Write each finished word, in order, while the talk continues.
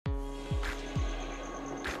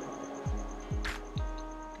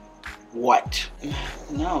What?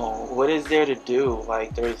 No, what is there to do?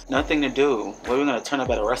 Like, there's nothing to do. What, are we gonna turn up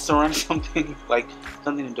at a restaurant or something? Like,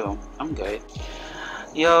 something to do. I'm good.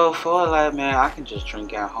 Yo, for all that, man, I can just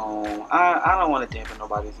drink at home. I don't want to dampen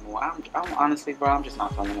nobody's mood. I'm honestly, bro, I'm just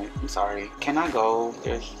not feeling it. I'm sorry. Can I go?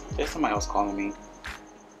 There's somebody else calling me.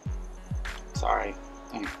 Sorry.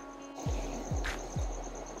 Dang.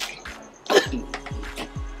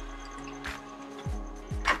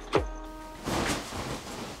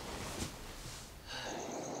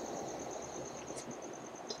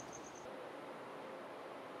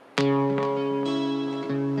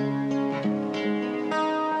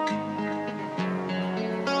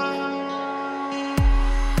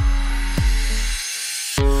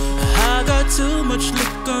 Too much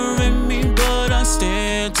liquor in me, but I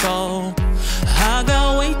stand tall. I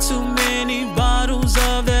got way too many bottles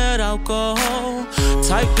of that alcohol.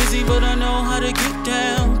 Type busy, but I know how to get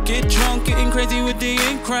down. Get drunk, getting crazy with the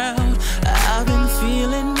in crowd. I've been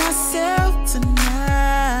feeling myself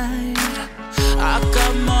tonight. I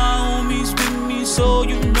got my homies with me, so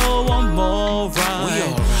you know I'm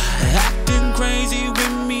alright. Acting crazy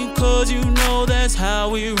with me, cause you know that's how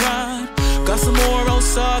we ride. Got some more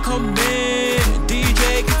outside coming.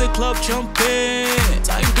 DJ, get the club jumping.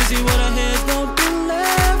 Time busy when our heads won't be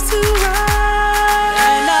left to right.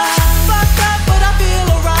 And I fucked up, but I feel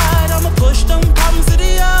alright. I'ma push them problems to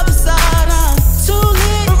the other side. I'm too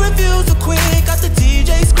lit, but reviews are quick. Got the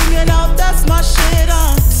DJ screaming out, that's my shit.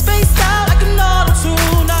 I'm spaced out like an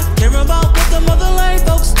auto-tune. Not care about what them other lame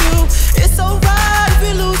folks do. It's alright if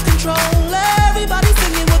we lose control. Everybody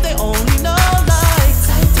singing what they only know.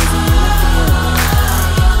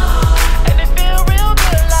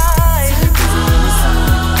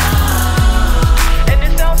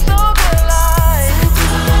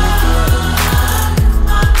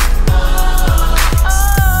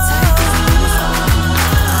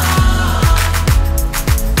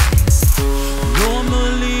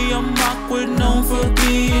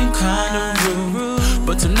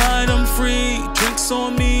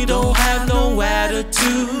 On me, don't have no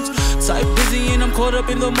attitude. Type busy and I'm caught up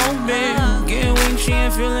in the moment. Getting winchy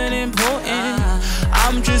and feeling important.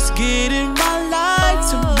 I'm just getting my life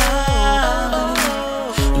tonight.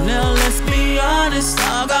 Now let's be honest,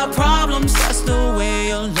 I got problems, that's the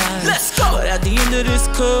way of life. Let's go! But at the end of this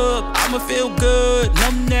cup, I'ma feel good,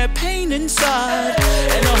 numb that pain inside.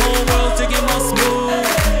 And the whole world's taking my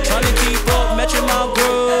smooth, trying to keep up, matching my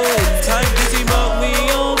groove. Type busy, but we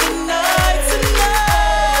on the night tonight.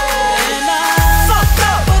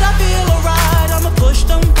 Push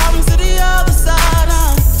them problems to the other side.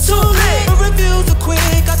 I'm too lit, but reviews are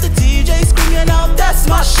quick. Got the DJ screaming out, that's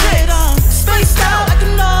my shit. I'm spaced out like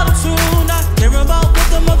an auto-tune. Not care about what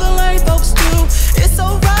them other lame folks do. It's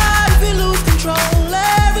alright if we lose control.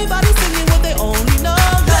 Everybody singing what they only know.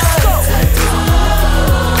 Let's go!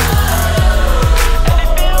 And it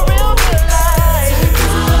feel real good like.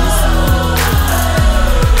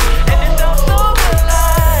 And it sounds so good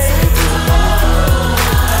like.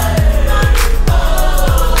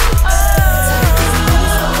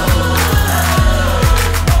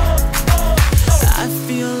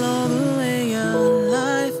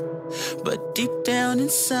 Deep down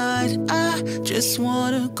inside, I just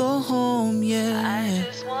wanna go home, yeah.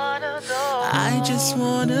 I just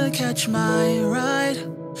wanna catch my ride.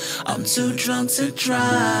 I'm too drunk to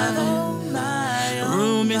drive.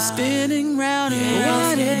 Room is spinning round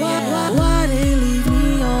and round. Why they leave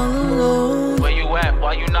me all alone? Where you at?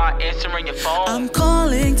 Why you not answering your phone? I'm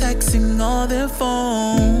calling, texting all their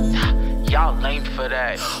phones. Y'all lame for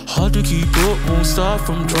that. Hard to keep up, won't start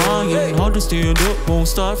from trying. Hard to stand up, won't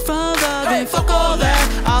start from vibing. Fuck all that,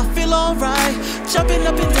 I feel alright. Jumping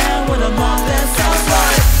up and down when I'm off, that sounds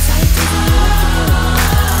right.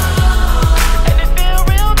 And it feel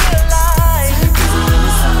real good like.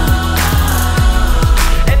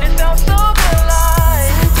 And it sounds so good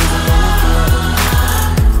like.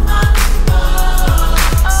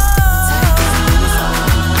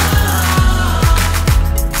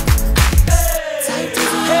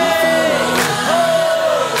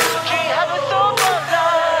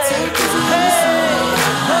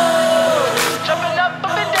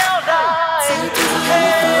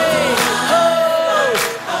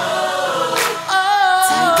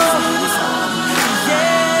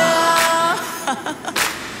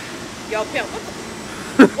 Yo, Pimp,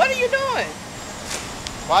 what are you doing?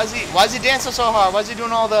 Why is he dancing so hard? Why is he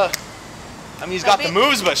doing all the? I mean, he's got the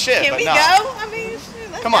moves, but shit. Can but we no. go? I mean,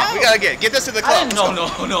 shit, let's Come on, go. we gotta get this to the club.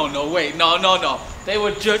 No, wait, no. They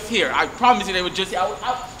were just here. I promise you, they were just here.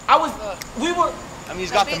 We were. I mean,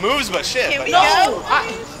 he's got the moves, but shit. Can but we no. go?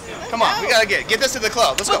 Come on, we gotta get this to the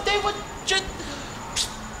club. Let's But go. they were just.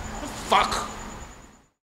 fuck.